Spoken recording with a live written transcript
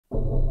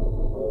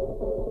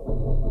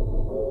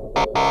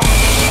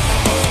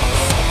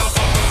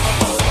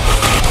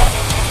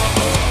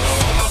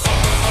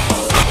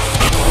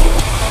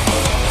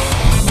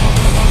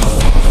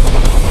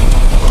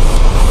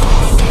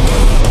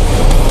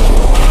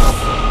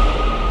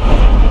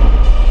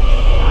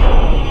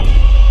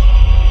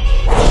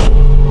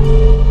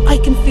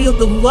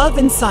love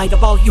inside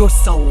of all your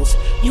souls.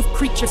 You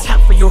creatures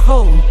have for your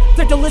home.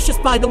 They're delicious,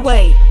 by the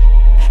way.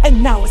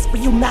 And now as for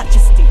you,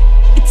 Majesty,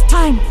 it's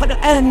time to put an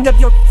end of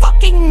your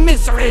fucking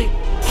misery!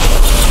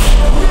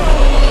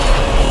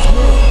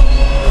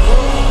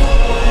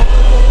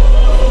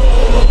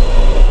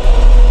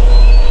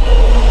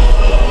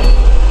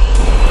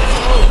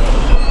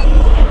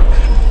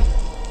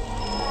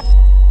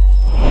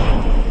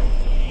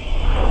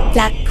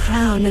 That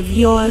crown of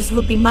yours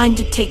will be mine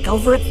to take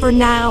over it for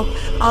now.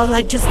 All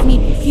I just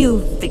need a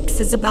few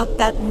fixes about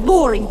that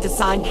boring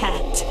design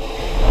hat.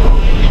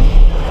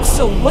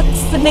 So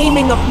what's the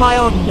naming of my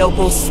own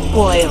noble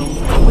spoil?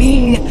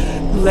 Queen?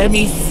 Let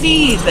me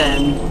see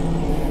then.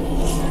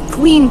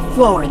 Queen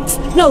Florence.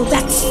 No,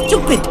 that's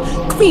stupid.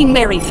 Queen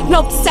Mary.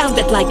 Nope,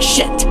 sounded like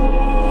shit.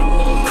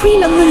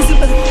 Queen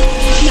Elizabeth.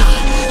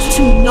 Nah,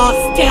 too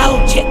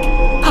nostalgic.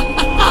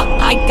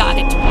 I got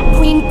it.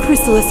 Queen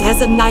Chrysalis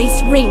has a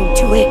nice ring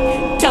to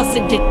it,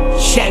 doesn't it,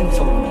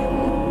 gentlemen?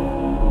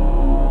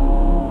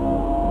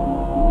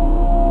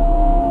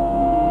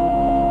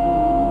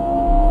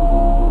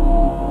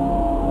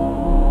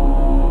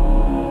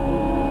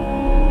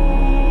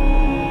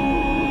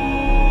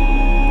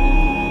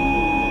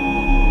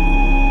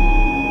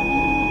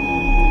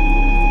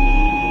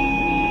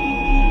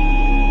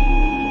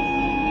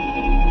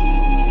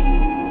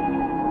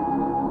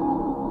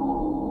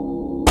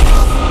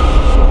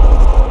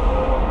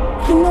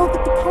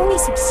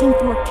 Have seen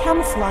through our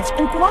camouflage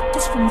and blocked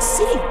us from the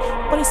city,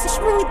 but is this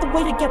really the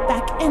way to get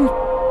back in?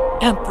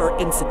 Emperor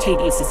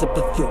Incitadius is a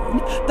buffoon.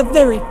 The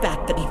very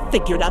fact that he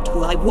figured out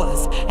who I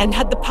was and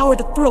had the power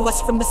to throw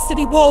us from the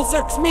city walls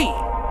irks me.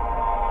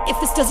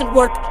 If this doesn't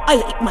work,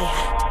 I'll eat my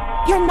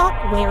hat. You're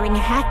not wearing a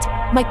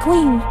hat, my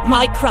queen.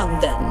 My crown,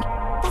 then.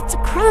 That's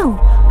a crown.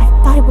 I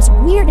thought it was a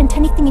weird and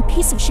tiny-thingy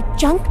piece of shit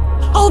junk.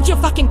 Hold your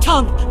fucking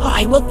tongue, or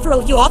I will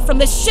throw you off from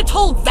this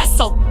shithole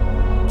vessel.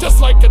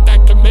 Just like at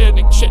that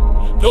commanding shit,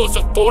 those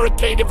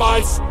authoritative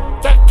eyes,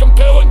 that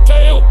compelling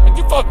tale, and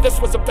you thought this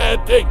was a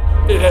bad thing.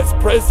 It has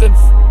presence.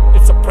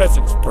 It's a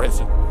presence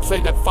present. Say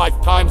that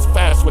 5 times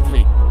fast with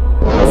me.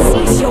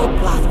 Cease your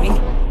blathering.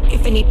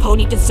 If any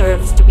pony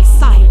deserves to be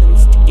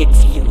silenced,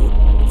 it's you.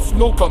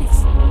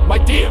 Snookums, my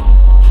dear.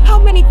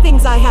 How many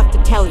things I have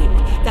to tell you,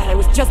 that I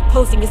was just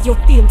posing as your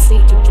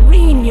fiancé to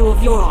drain you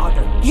of your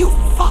honor. You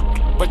fuck!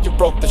 But you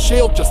broke the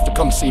shield just to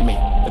come see me.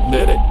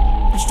 Admit it.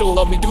 You still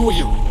love me, do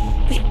you?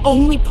 The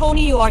only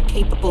pony you are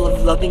capable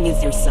of loving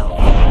is yourself.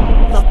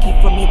 Lucky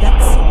for me,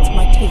 that suits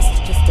my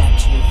taste just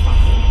actually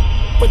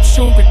fine. But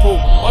Shooby-Poo,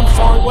 I'm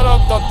sorry what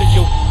I've done to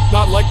you.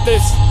 Not like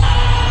this.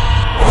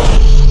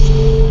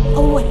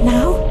 Oh, what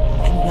now?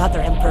 Another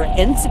Emperor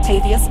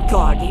Incitadius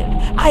Guardian.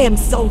 I am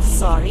so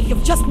sorry.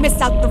 You've just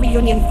missed out the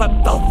reunion for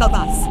both of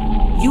us.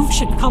 You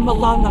should come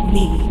along on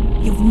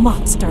me, you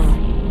monster.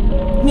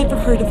 Never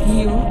heard of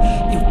you?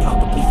 You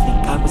probably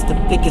think I was the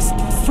biggest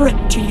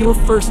threat to your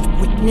first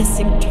witness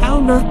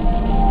encounter.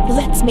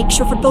 Let's make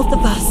sure for both of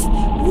us.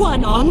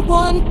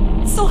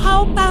 One-on-one. So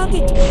how about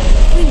it,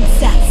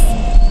 Princess?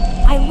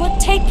 I would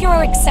take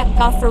your accept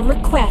offer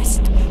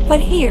request, but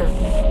here,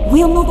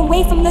 we'll move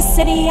away from the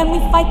city and we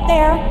fight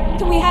there.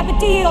 Do we have a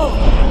deal?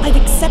 I'd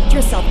accept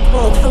your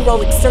so-called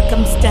heroic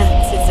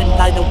circumstances, and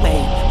by the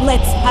way,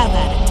 let's have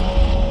at it.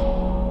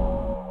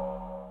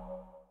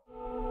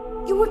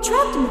 You were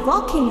trapped in the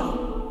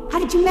volcano. How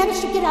did you manage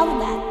to get out of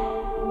that?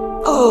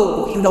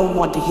 Oh, you don't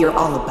want to hear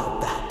all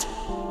about that.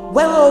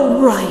 Well,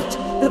 all right.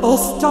 It all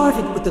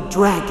started with the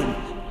dragon.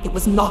 It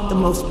was not the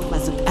most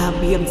pleasant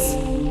ambience.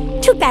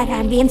 Too bad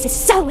ambience is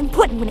so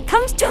important when it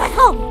comes to a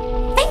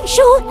home. Feng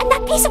Shui and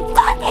that piece of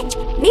garbage!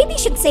 Maybe you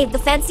should save the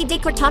fancy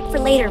decor talk for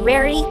later,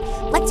 Rarity.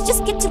 Let's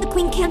just get to the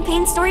Queen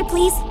campaign story,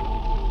 please.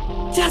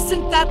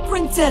 Doesn't that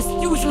princess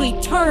usually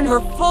turn her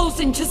foes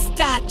into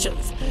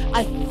statues?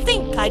 I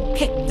think I'd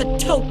pick the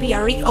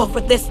topiary over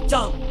this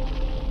dome.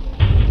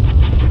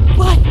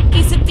 What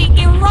is it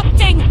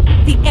erupting?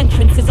 The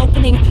entrance is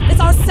opening. Is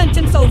our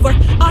sentence over?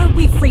 Are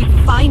we free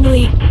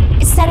finally?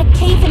 Is that a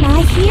cave and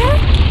I hear?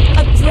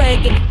 A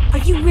dragon? Are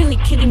you really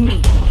kidding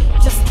me?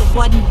 Just the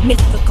one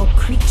mythical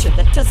creature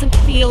that doesn't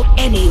feel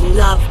any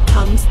love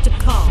comes to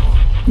call.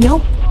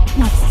 Nope,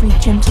 not free,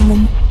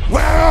 gentlemen.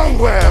 Well,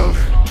 well.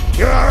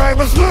 Here I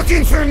was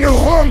looking for a new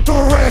home to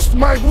rest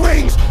my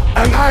wings,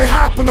 and I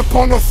happened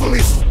upon a fully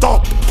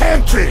stocked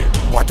pantry.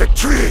 What a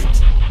treat!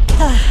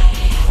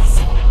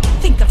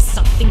 Think of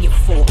something, you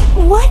fool.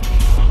 What?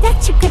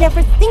 That you could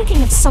ever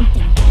thinking of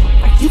something.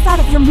 Are you out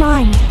of your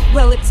mind?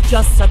 Well, it's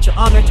just such an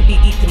honor to be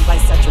eaten by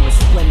such a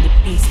resplendent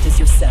beast as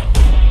yourself.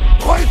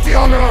 Quite the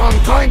honor and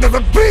kind of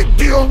a big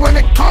deal when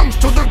it comes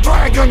to the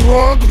dragon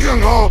world, you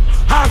know.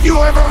 Have you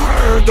ever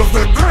heard of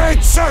the great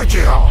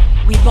Sergio?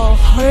 We've all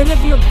heard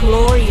of your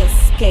glorious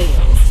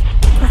scales.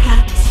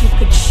 Perhaps you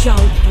could show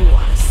to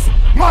us.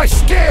 My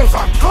scales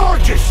are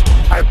gorgeous.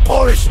 I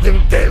polished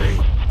them daily.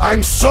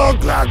 I'm so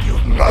glad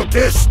you've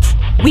noticed.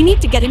 We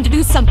need to get him to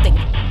do something.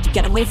 To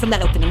get away from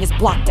that opening is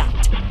blocked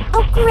out.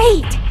 Oh,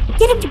 great!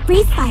 Get him to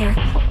breathe fire.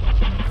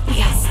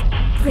 Yes,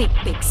 great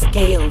big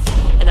scales,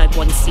 and I'd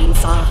once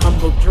saw a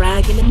humble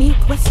dragon in the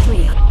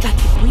Equestria that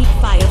could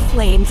breathe fire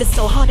flames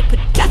so hot it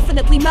could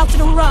definitely melt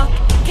in a rock.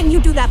 Can you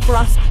do that for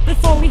us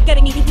before we get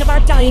even of our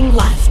dying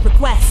last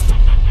request?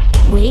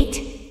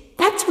 Wait,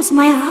 that was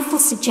my awful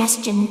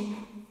suggestion.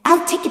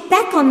 I'll take it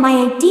back on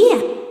my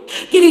idea.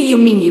 You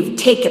mean you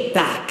take it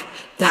back?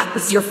 That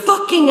was your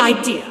fucking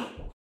idea.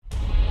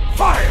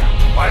 Fire!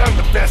 I am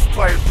the best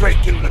fire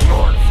break in the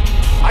north.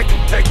 I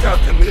can take out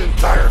the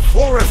entire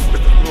forest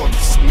with one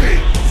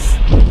sneeze.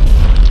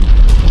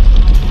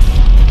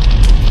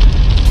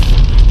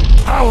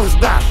 How is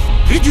that?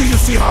 Did you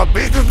see how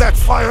big of that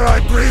fire I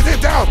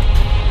breathed out?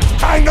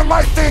 It's kinda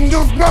my thing,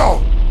 you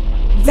know.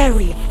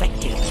 Very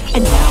effective.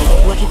 And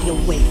now, what are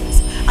your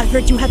wings? I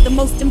heard you had the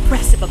most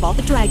impressive of all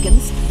the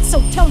dragons,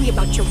 so tell me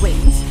about your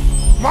wings.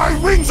 My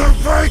wings are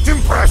very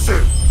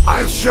impressive.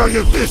 I'll show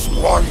you this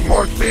one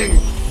more thing,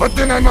 but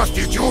then I must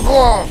get you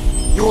along.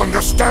 You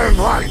understand,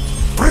 right?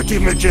 Pretty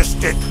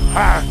majestic,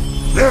 huh?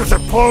 There's a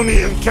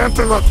pony in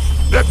Canterlot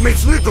that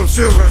makes little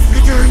silver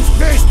figurines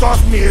based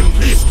off me in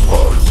this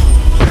pose.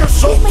 They're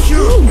so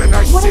cute when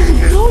I see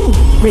it.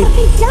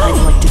 Really? I'd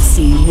like to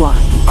see one.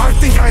 I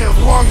think I have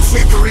one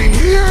figurine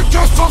here,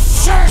 just a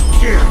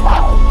second.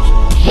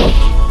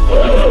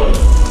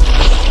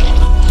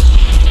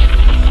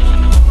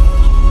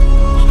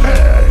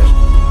 Hey.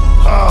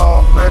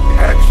 Oh, that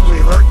actually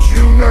hurt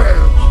you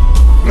now.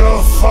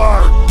 No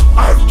fart.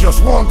 I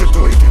just wanted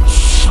to eat it.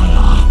 Shut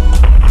up.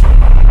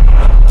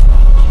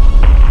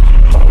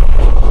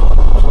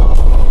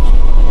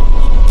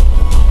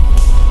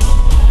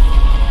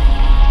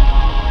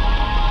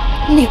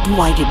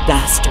 Nit-whited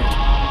bastard.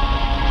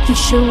 He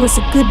sure was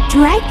a good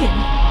dragon.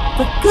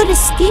 But good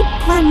escape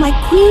plan, my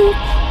queen.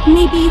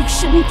 Maybe you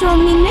shouldn't throw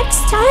me next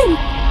time.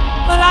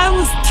 But I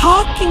was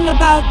talking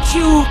about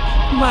you,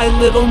 my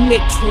little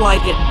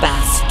nit-whited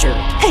bastard.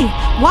 Hey,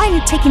 why are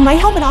you taking my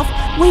helmet off?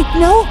 Wait,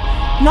 no.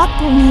 Not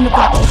the mean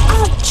about it.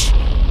 Ouch!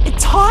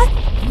 It's hot?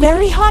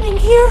 Very hot in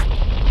here?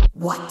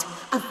 What?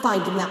 I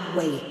find him that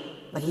way.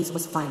 But he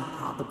was fine,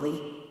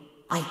 probably.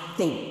 I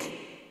think.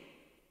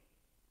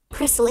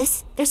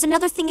 Chrysalis, there's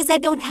another thing is I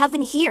don't have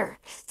in here.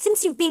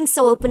 Since you're being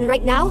so open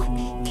right now,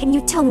 can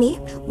you tell me,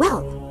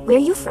 well, where are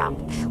you from?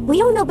 We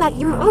don't know about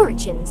your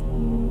origins.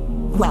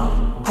 Well,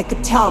 I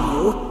could tell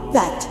you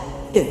that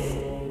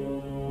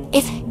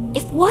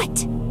If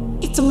what?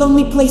 It's a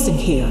lonely place in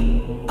here.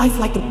 I'd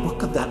like a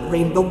book of that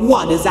Rainbow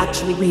One is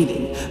actually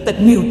reading. That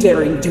new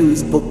Daring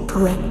Do's book,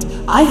 correct?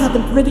 I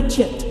haven't read it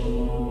yet.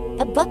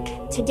 A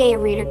book, today a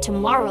reader,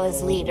 tomorrow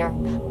is leader.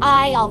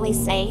 I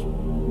always say.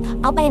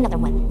 I'll buy another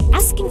one.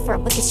 Asking for a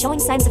book is showing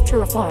signs of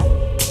true reform.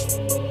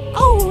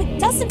 Oh, it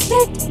doesn't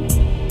fit.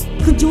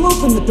 Could you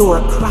open the door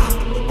a crack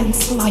and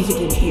slide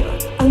it in here?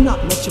 I'm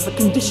not much of a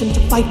condition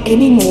to fight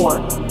anymore.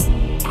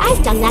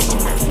 I've done that to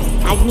her.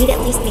 I'd need at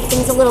least make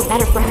things a little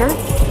better for her.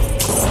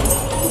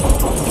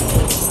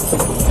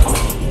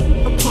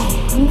 Okay,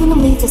 I'm gonna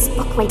leave this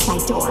book right by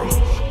door,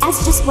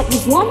 as just what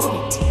you've wanted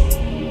it.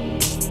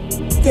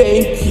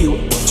 Thank you,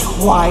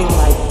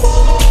 Twilight.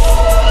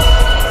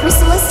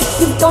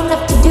 Chrysalis, you don't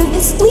have to do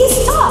this. Please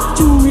stop!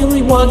 Do you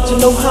really want to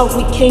know how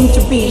we came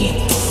to be?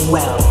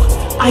 Well,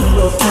 I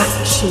will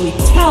actually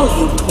tell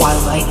you,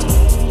 Twilight.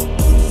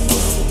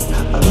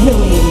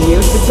 1,000,000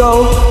 years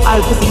ago,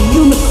 I was a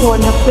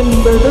unicorn have been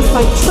murdered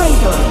by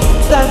traitor.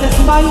 That is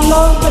my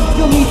love that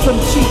drew me from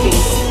cheating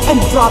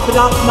and drop it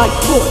off my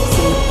corpse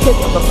in the pit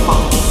of the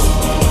pond.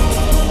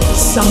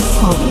 Some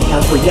pony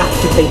have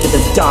reactivated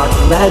a dark,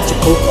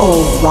 magical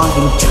old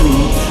rotting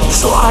tree,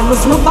 so I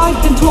was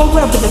revived into a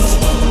revenant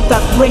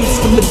that raised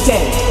from the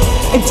dead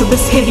into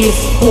this hideous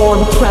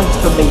form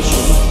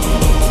transformation,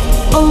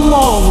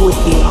 along with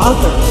the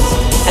others,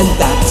 and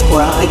that's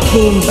where I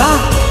came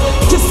back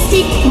to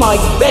seek my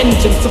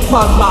vengeance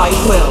upon my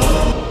will.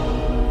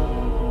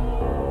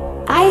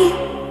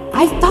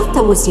 I thought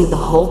that was you the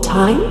whole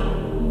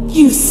time?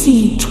 You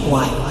see,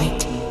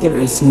 Twilight, there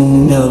is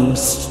no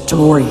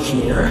story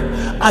here.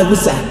 I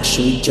was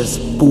actually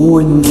just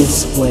born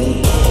this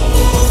way.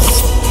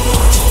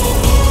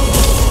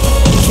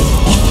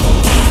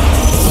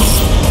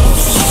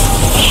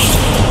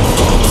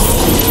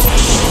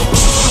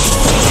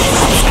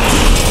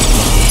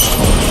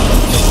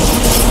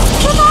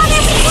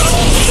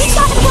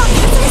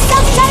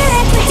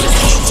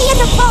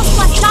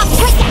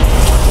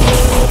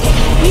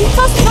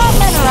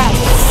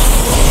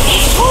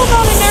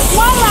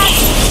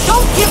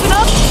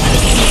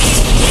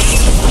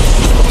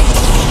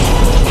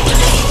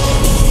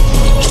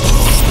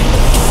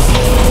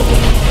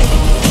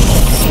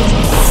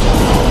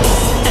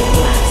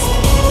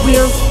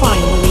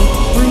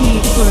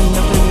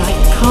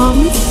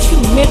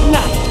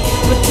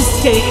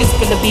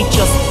 Be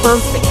just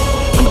perfect.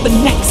 And the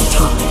next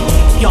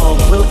time y'all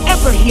will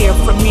ever hear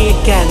from me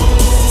again.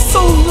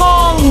 So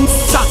long,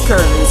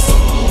 suckers!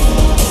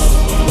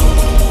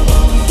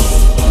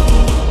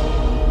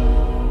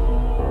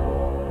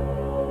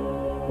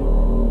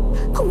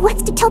 Who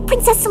wants to tell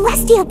Princess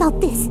Celestia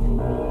about this?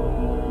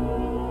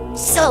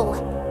 So,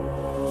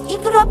 You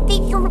could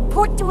update your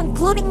report to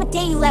including the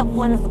day you let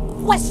one of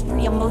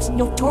Equestria's most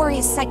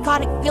notorious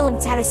psychotic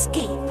villains had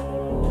escape.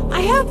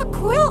 I have a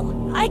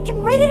quill. I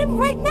can write it in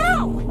right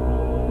now.